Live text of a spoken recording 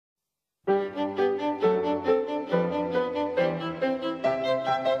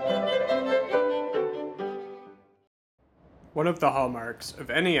One of the hallmarks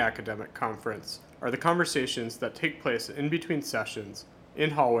of any academic conference are the conversations that take place in between sessions, in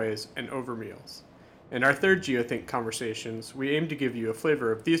hallways, and over meals. In our third GeoThink Conversations, we aim to give you a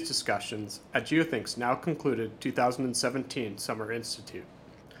flavor of these discussions at GeoThink's now concluded 2017 Summer Institute.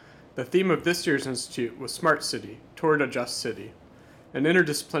 The theme of this year's Institute was Smart City, Toward a Just City. An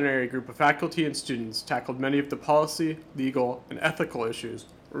interdisciplinary group of faculty and students tackled many of the policy, legal, and ethical issues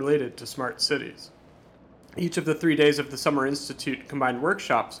related to smart cities. Each of the 3 days of the Summer Institute combined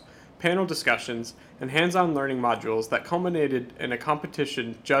workshops, panel discussions, and hands-on learning modules that culminated in a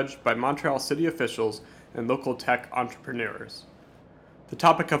competition judged by Montreal city officials and local tech entrepreneurs. The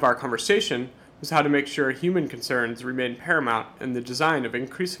topic of our conversation was how to make sure human concerns remain paramount in the design of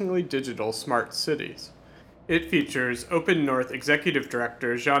increasingly digital smart cities. It features Open North Executive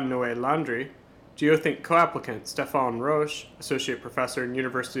Director Jean-Noé Landry, GeoThink co-applicant Stéphane Roche, Associate Professor in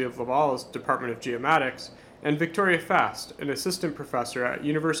University of Laval's Department of Geomatics, and Victoria Fast, an Assistant Professor at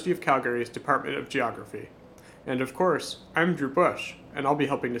University of Calgary's Department of Geography. And of course, I'm Drew Bush, and I'll be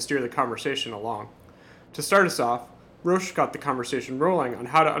helping to steer the conversation along. To start us off, Roche got the conversation rolling on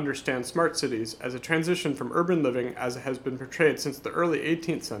how to understand smart cities as a transition from urban living as it has been portrayed since the early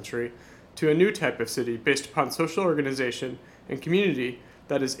 18th century to a new type of city based upon social organization and community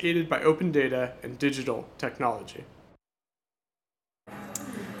that is aided by open data and digital technology.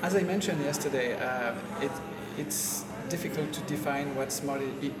 As I mentioned yesterday, it's difficult to define what smart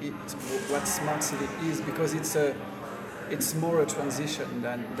city is because it's more a transition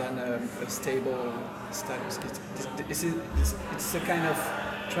than a stable status. It's a kind of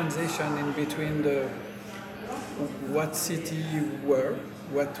transition in between what city were,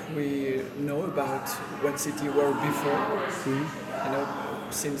 what we know about what city were before. Mm-hmm. You know,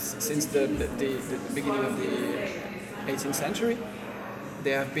 since the beginning of the 18th century.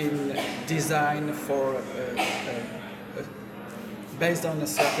 They have been designed for based on a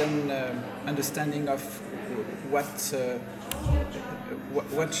certain understanding of what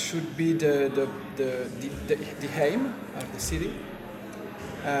should be the aim of the city,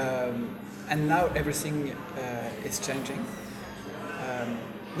 and now everything is changing.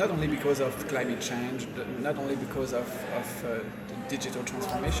 Not only because of climate change, not only because of the digital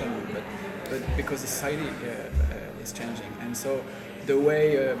transformation, but because society is changing, and so. The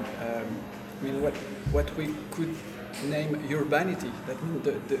way, what we could name urbanity, that means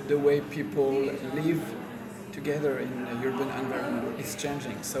the way people live together in an urban environment is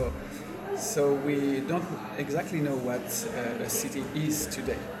changing. So we don't exactly know what a city is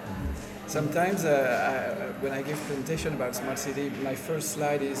today. Sometimes when I give presentation about smart city, my first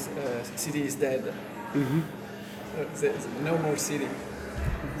slide is city is dead. Mm-hmm. There's no more city.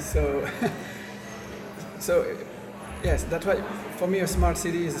 So yes, that's why for me a smart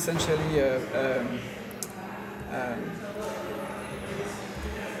city is essentially a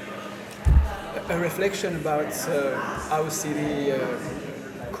reflection about how a city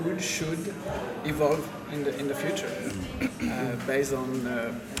should evolve in the future, based on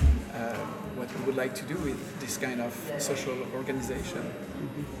what we would like to do with this kind of social organization.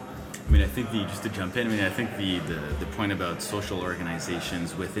 Mm-hmm. I mean, I think just to jump in, I think the point about social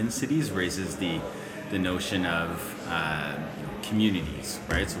organizations within cities raises the notion of communities,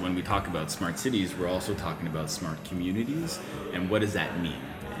 right? So when we talk about smart cities, we're also talking about smart communities, and what does that mean?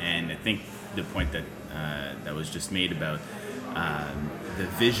 And I think the point that that was just made about the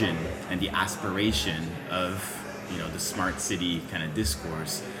vision and the aspiration of the smart city kind of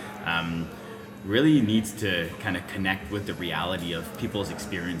discourse really needs to kind of connect with the reality of people's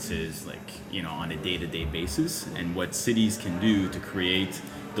experiences, on a day-to-day basis, and what cities can do to create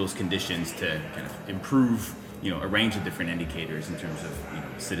those conditions to kind of improve, a range of different indicators in terms of,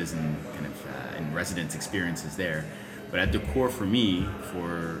 citizen kind of and residents' experiences there. But at the core for me,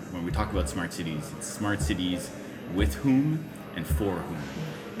 for when we talk about smart cities, it's smart cities with whom and for whom.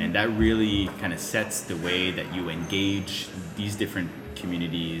 And that really kind of sets the way that you engage these different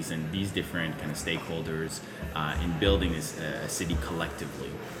communities and these different kind of stakeholders in building a city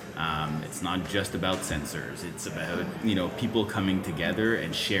collectively. It's not just about sensors. It's about people coming together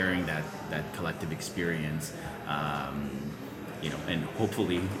and sharing that collective experience, and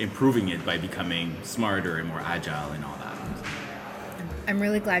hopefully improving it by becoming smarter and more agile and all that. I'm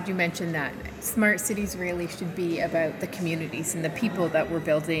really glad you mentioned that. Smart cities really should be about the communities and the people that we're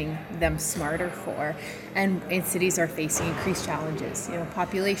building them smarter for. And cities are facing increased challenges,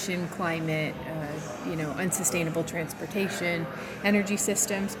 population, climate, unsustainable transportation, energy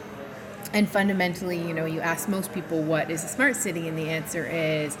systems. And fundamentally, you ask most people what is a smart city, and the answer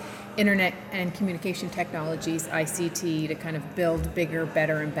is internet and communication technologies, ICT, to kind of build bigger,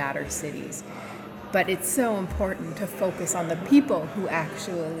 better, and badder cities. but it's so important to focus on the people who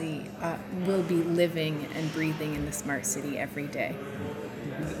actually will be living and breathing in the smart city every day.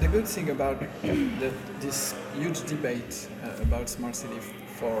 The good thing about this huge debate about smart city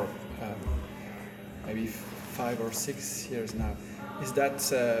for maybe 5 or 6 years now is that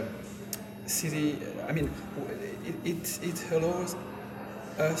city. I mean, it allows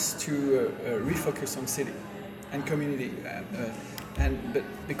us to refocus on city and community, but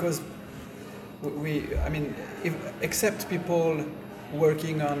because I mean, except people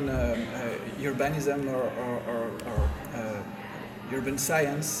working on urbanism or urban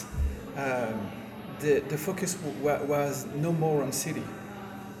science, the focus was no more on city.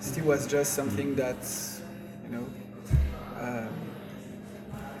 City was just something that's,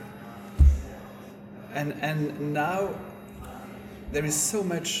 and now there is so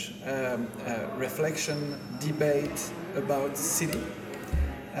much reflection, debate about city.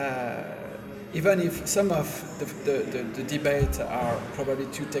 Even if some of the debate are probably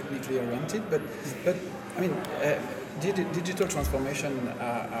too technically oriented, but I mean, digital transformation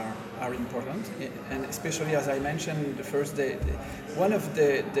are important, and especially as I mentioned the first day, one of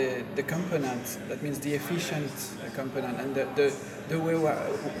the components, that means the efficient component, and the way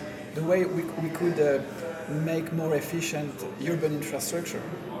we could make more efficient urban infrastructure.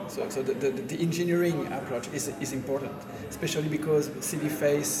 So the engineering approach is important, especially because city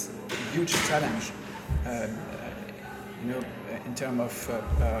face huge challenge, in terms of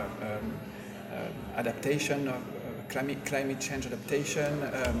adaptation, of climate change adaptation,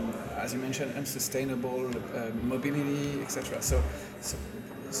 as you mentioned, unsustainable mobility, etc. So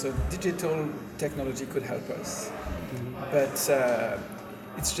digital technology could help us, but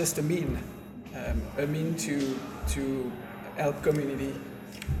it's just a mean to help community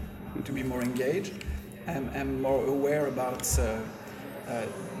to be more engaged and more aware about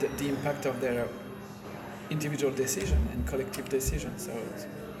the impact of their individual decision and collective decision. So.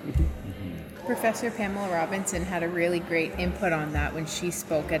 Professor Pamela Robinson had a really great input on that when she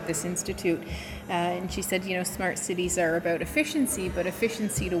spoke at this institute, and she said, smart cities are about efficiency, but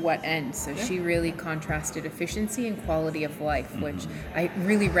efficiency to what end? So she really contrasted efficiency and quality of life, which I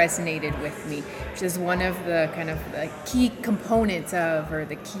really resonated with me, which is one of the kind of key components of, or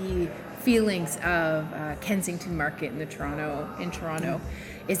the key feelings of Kensington Market in Toronto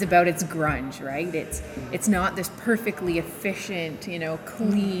is about its grunge, right? It's not this perfectly efficient,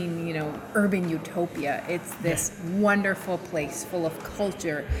 clean, urban utopia. It's this wonderful place full of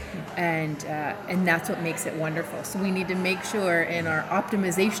culture, and that's what makes it wonderful. So we need to make sure in our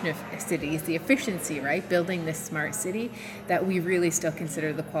optimization of cities, the efficiency, right, building this smart city, that we really still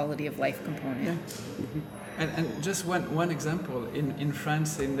consider the quality of life component. Yeah. And just one example, in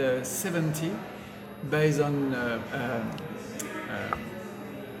France in the 70s, based on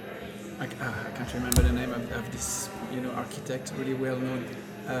I can't remember the name of this architect, really well known,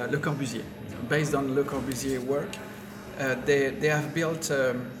 Le Corbusier. Based on Le Corbusier work, they have built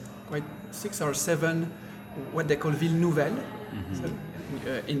quite 6 or 7 what they call villes nouvelles,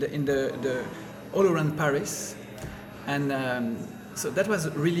 in the all around Paris, and so that was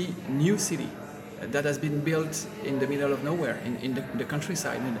a really new city that has been built in the middle of nowhere, in the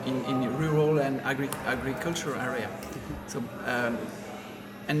countryside, in rural and agricultural area. So,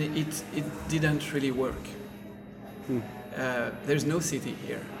 and it didn't really work. There's no city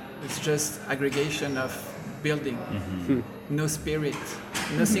here. It's just aggregation of building, no spirit,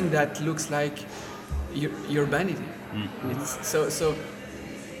 nothing that looks like urbanity. So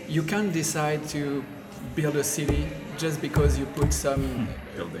you can't decide to build a city just because you put some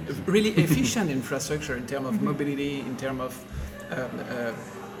really efficient infrastructure in terms of mobility, in terms of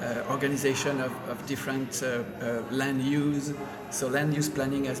organization of different land use. So land use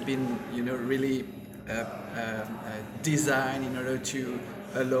planning has been, really designed in order to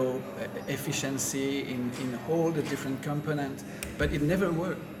allow efficiency in all the different components, but it never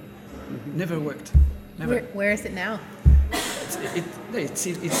worked. Never worked. Never. Where is it now? It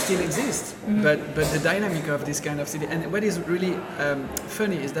still exists, but the dynamic of this kind of city, and what is really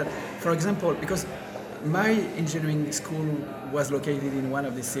funny is that, for example, because my engineering school was located in one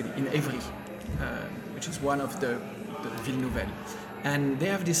of the cities, in Évry, which is one of the villes nouvelles, and they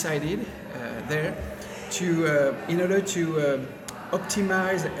have decided there to, in order to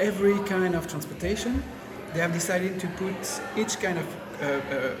optimize every kind of transportation, they have decided to put each kind of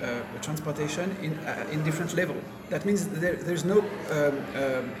transportation in different level. That means there's no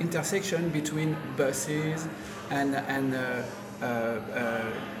intersection between buses and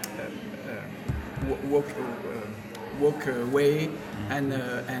walkway and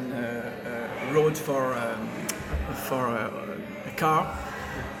road for a car.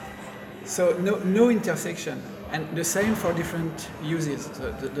 So no intersection, and the same for different uses.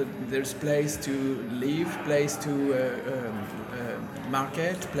 So there's place to live, place to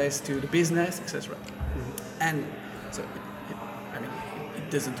market, place to the business, etc. And so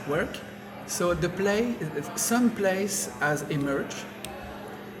it doesn't work. So some place has emerged,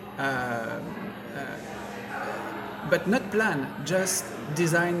 but not planned, just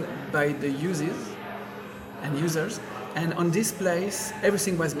designed by the users. And on this place,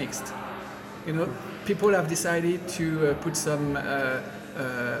 everything was mixed. People have decided to put some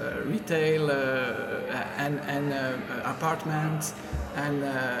retail and apartments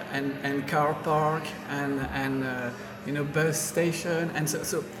and car park and bus station, and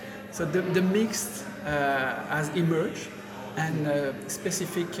so the mixed has emerged, and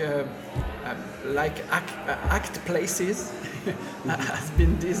specific like act places has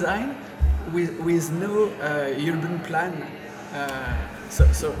been designed with no urban plan.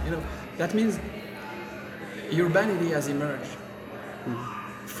 So that means urbanity has emerged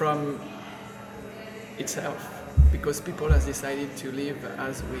from itself because people have decided to live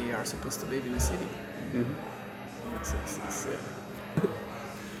as we are supposed to live in a city.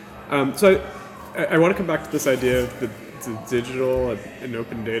 So I want to come back to this idea of the digital and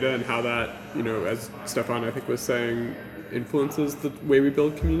open data and how that, as Stefan I think was saying, influences the way we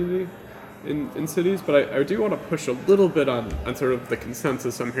build community in cities. But I do want to push a little bit on sort of the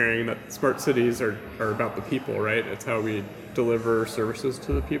consensus I'm hearing that smart cities are about the people, right? It's how we deliver services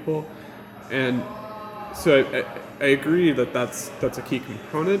to the people. And so I agree that that's a key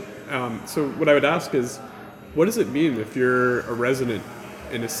component. So what I would ask is, what does it mean if you're a resident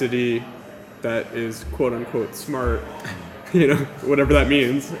in a city that is quote unquote smart, whatever that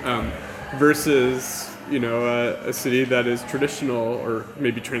means, versus a city that is traditional or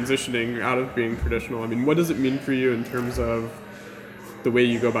maybe transitioning out of being traditional? I mean, what does it mean for you in terms of the way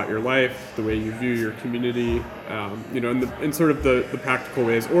you go about your life, the way you view your community, in sort of the practical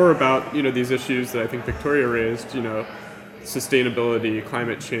ways, or about these issues that I think Victoria raised, sustainability,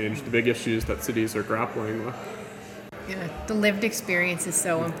 climate change, the big issues that cities are grappling with. Yeah, the lived experience is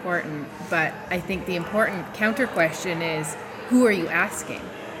so important, but I think the important counter question is, who are you asking?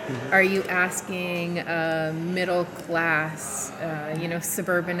 Mm-hmm. Are you asking a middle class,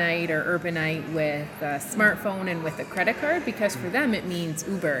 suburbanite or urbanite with a smartphone and with a credit card? Because for them it means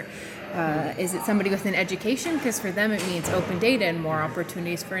Uber. Is it somebody with an education? Because for them it means open data and more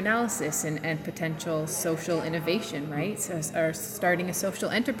opportunities for analysis and potential social innovation, right? So, or starting a social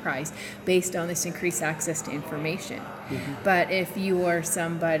enterprise based on this increased access to information. Mm-hmm. But if you are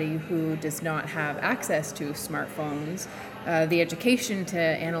somebody who does not have access to smartphones, the education to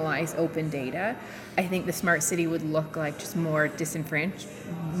analyze open data, I think the smart city would look like just being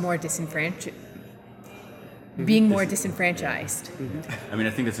more disenfranchised. I mean, I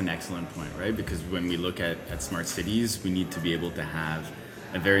think that's an excellent point, right? Because when we look at smart cities, we need to be able to have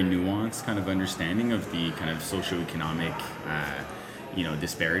a very nuanced kind of understanding of the kind of socioeconomic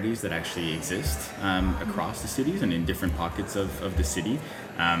disparities that actually exist across the cities and in different pockets of the city.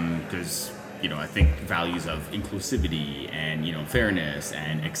 There's I think values of inclusivity and fairness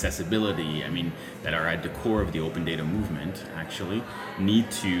and accessibility, that are at the core of the open data movement, actually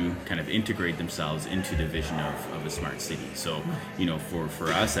need to kind of integrate themselves into the vision of a smart city. So for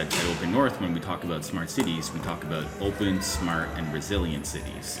us at Open North, when we talk about smart cities, we talk about open, smart, and resilient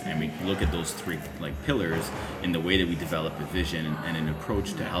cities, and we look at those three pillars in the way that we develop a vision and an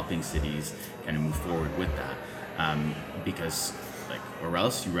approach to helping cities kind of move forward with that, because or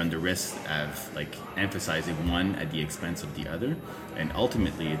else you run the risk of emphasizing one at the expense of the other, and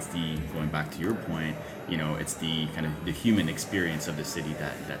ultimately it's going back to your point, it's the kind of the human experience of the city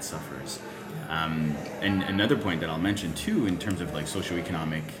that suffers. And another point that I'll mention too, in terms of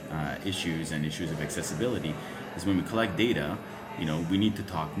socioeconomic issues and issues of accessibility, is when we collect data, we need to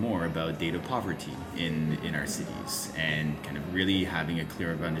talk more about data poverty in our cities, and kind of really having a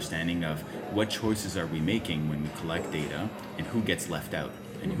clear understanding of what choices are we making when we collect data, and who gets left out,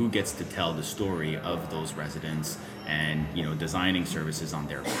 and who gets to tell the story of those residents, and designing services on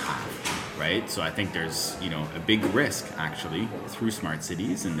their behalf, right? So I think there's a big risk actually through smart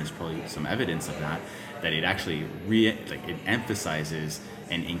cities, and there's probably some evidence of that it actually it emphasizes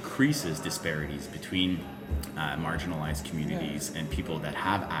and increases disparities between marginalized communities and people that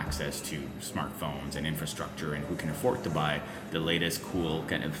have access to smartphones and infrastructure and who can afford to buy the latest cool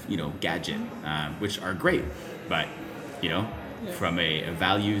kind of gadget, which are great, but from a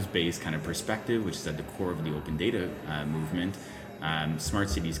values-based kind of perspective, which is at the core of the open data movement, smart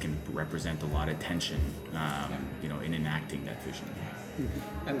cities can represent a lot of tension in enacting that vision.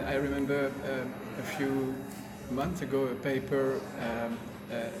 And I remember a few months ago a paper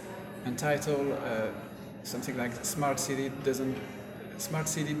entitled something like "Smart City doesn't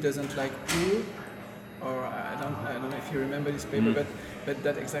like poor," or I don't know if you remember this paper, but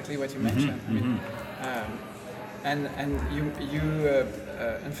that's exactly what you mentioned. I mean, and you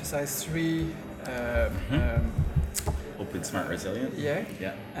emphasize three. Open, smart, resilient. Yeah.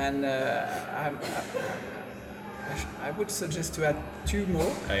 Yeah. And I would suggest to add two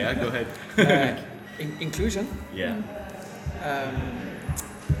more. Oh yeah, go ahead. Inclusion. Yeah.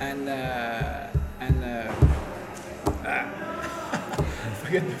 And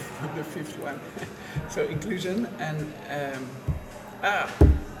forget the fifth one. So inclusion and I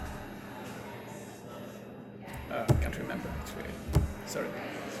can't remember actually. Sorry.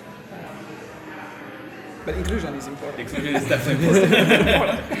 But inclusion is important. Inclusion is definitely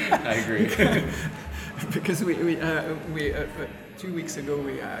important. I agree. Because we 2 weeks ago,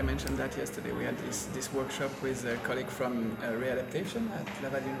 I mentioned that yesterday, we had this workshop with a colleague from Readaptation at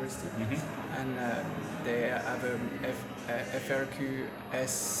Laval University, and they have a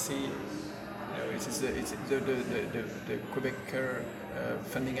FRQSC, it's the Quebecer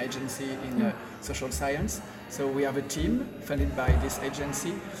funding agency in social science. So we have a team funded by this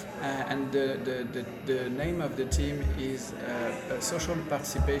agency, and the name of the team is Social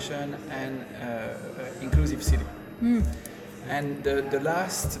Participation and Inclusive City. And the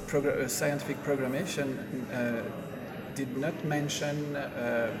last scientific programmation did not mention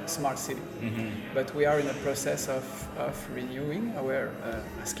Smart City, but we are in a process of renewing. We're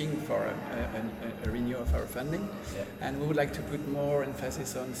asking for a renew of our funding, and we would like to put more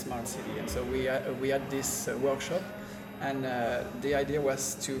emphasis on Smart City. And so we had this workshop, and the idea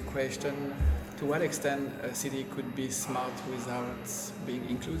was to question to what extent a city could be smart without being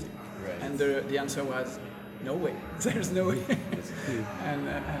inclusive. Right. And the answer was no way. There's no way. and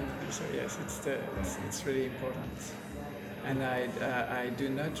so yes, it's really important. And I do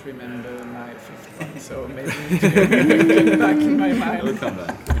not remember my fifth point, so maybe it will come back in my mind. It'll come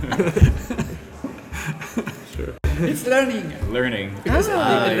back. Sure. It's learning. Learning. Because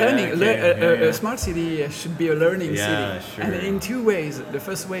learning. Okay. A smart city should be a learning city. Sure. And in two ways. The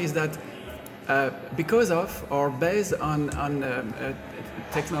first way is that because of or based on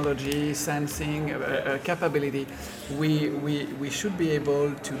technology, sensing, capability, we should be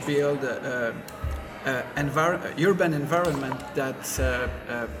able to build urban environment that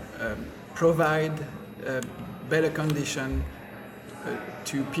provide better condition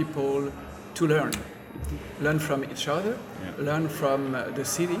to people to learn from each other, learn from the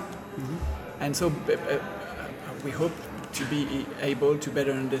city, and so we hope to be able to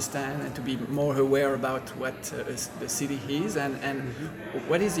better understand and to be more aware about what the city is and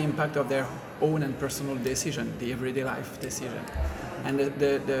what is the impact of their own and personal decision, the everyday life decision. And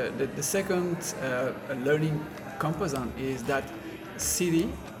the second learning component is that city,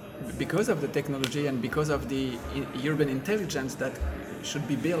 because of the technology and because of the urban intelligence that should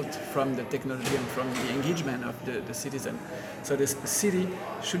be built from the technology and from the engagement of the citizen. So the city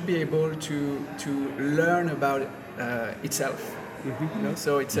should be able to learn about itself. You know?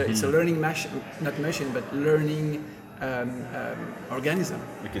 So it's a learning machine, not machine, but learning organism.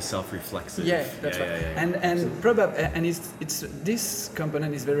 Like a self-reflexive. Yeah, that's right. Yeah. And it's this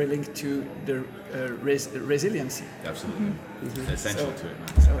component is very linked to the resiliency. Absolutely. Essential to it.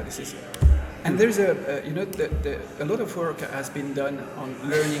 So this is. And there's a lot of work has been done on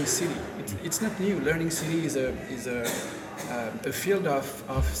learning city. It's not new. Learning city is a field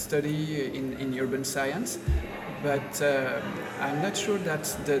of study in urban science, but I'm not sure that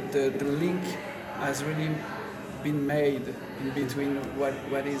the link has really been made in between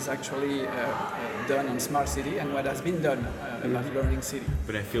what is actually done on smart city and what has been done about learning city.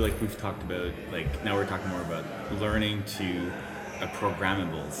 But I feel like we've talked about, now we're talking more about learning to a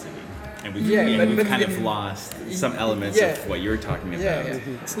programmable city. And we've kind of lost some elements of what you're talking about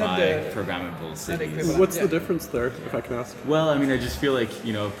It's by not programmable cities. What's the difference there, if I can ask? Well, I mean, I just feel like,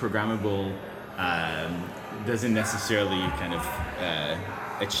 programmable doesn't necessarily kind of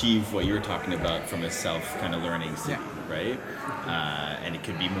achieve what you're talking about from a self kind of learning city, right? And it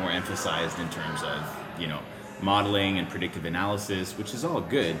could be more emphasized in terms of, modeling and predictive analysis, which is all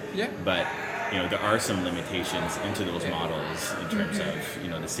good, but there are some limitations into those models in terms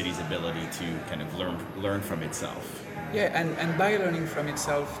of the city's ability to kind of learn from itself. Yeah, and by learning from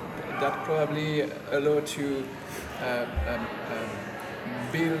itself, that probably allow to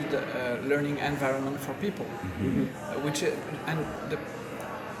build a learning environment for people, which and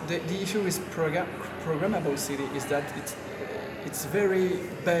the issue with programmable city is that it's very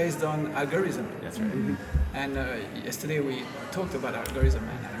based on algorithm. That's right. And yesterday we talked about algorithm,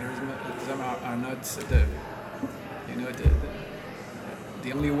 and algorithms are not the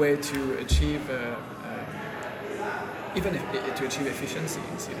the only way to achieve to achieve efficiency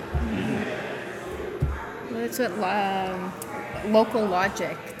in city. Well, that's what Local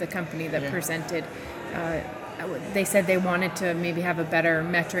Logic, the company that presented, they said they wanted to maybe have a better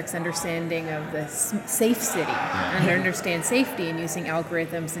metrics understanding of the safe city and understand safety and using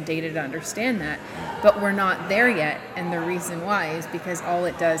algorithms and data to understand that. But we're not there yet, and the reason why is because all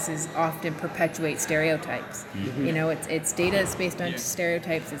it does is often perpetuate stereotypes. You know, it's data is based on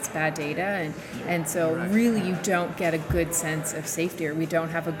stereotypes, it's bad data, and so really you don't get a good sense of safety, or we don't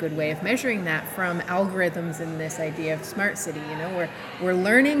have a good way of measuring that from algorithms and this idea of smart city. You know, we're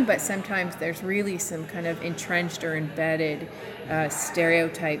learning, but sometimes there's really some kind of entrenched or embedded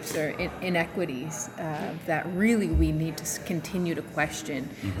stereotypes or inequities that really we need to continue to question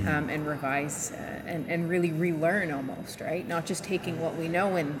and revise and really relearn almost, right? Not just taking what we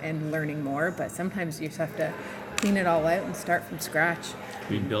know and learning more, but sometimes you just have to clean it all out and start from scratch.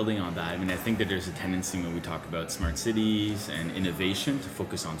 I mean, building on that, I mean, I think that there's a tendency when we talk about smart cities and innovation to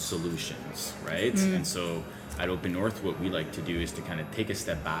focus on solutions, right? And so at Open North, what we like to do is to kind of take a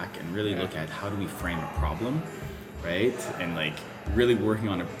step back and really look at how do we frame a problem, right? And like really working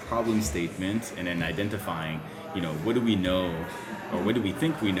on a problem statement and then identifying, you know, what do we know or what do we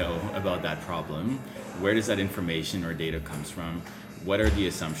think we know about that problem? Where does that information or data comes from? What are the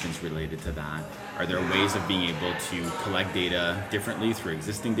assumptions related to that? Are there ways of being able to collect data differently through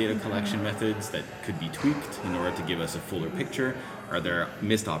existing data collection methods that could be tweaked in order to give us a fuller picture? Are there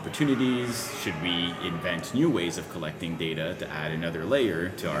missed opportunities? Should we invent new ways of collecting data to add another layer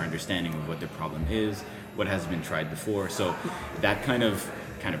to our understanding of what the problem is? What has been tried before? So that kind of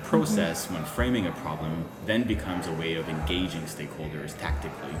process when framing a problem then becomes a way of engaging stakeholders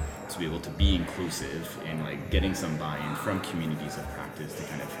tactically to be able to be inclusive and like getting some buy-in from communities of practice to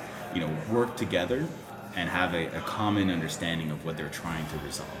kind of, you know, work together and have a common understanding of what they're trying to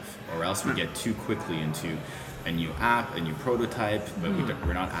resolve, or else we get too quickly into a new app, a new prototype, but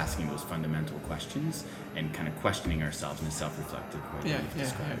we're not asking those fundamental questions and kind of questioning ourselves in a self-reflective way that you've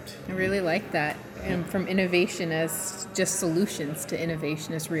described. I really like that. And from innovation as just solutions to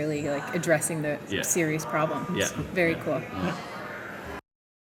innovation as really like addressing the serious problem. It's very cool.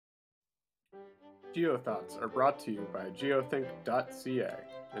 GeoThoughts are brought to you by geothink.ca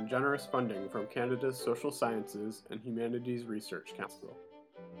and generous funding from Canada's Social Sciences and Humanities Research Council.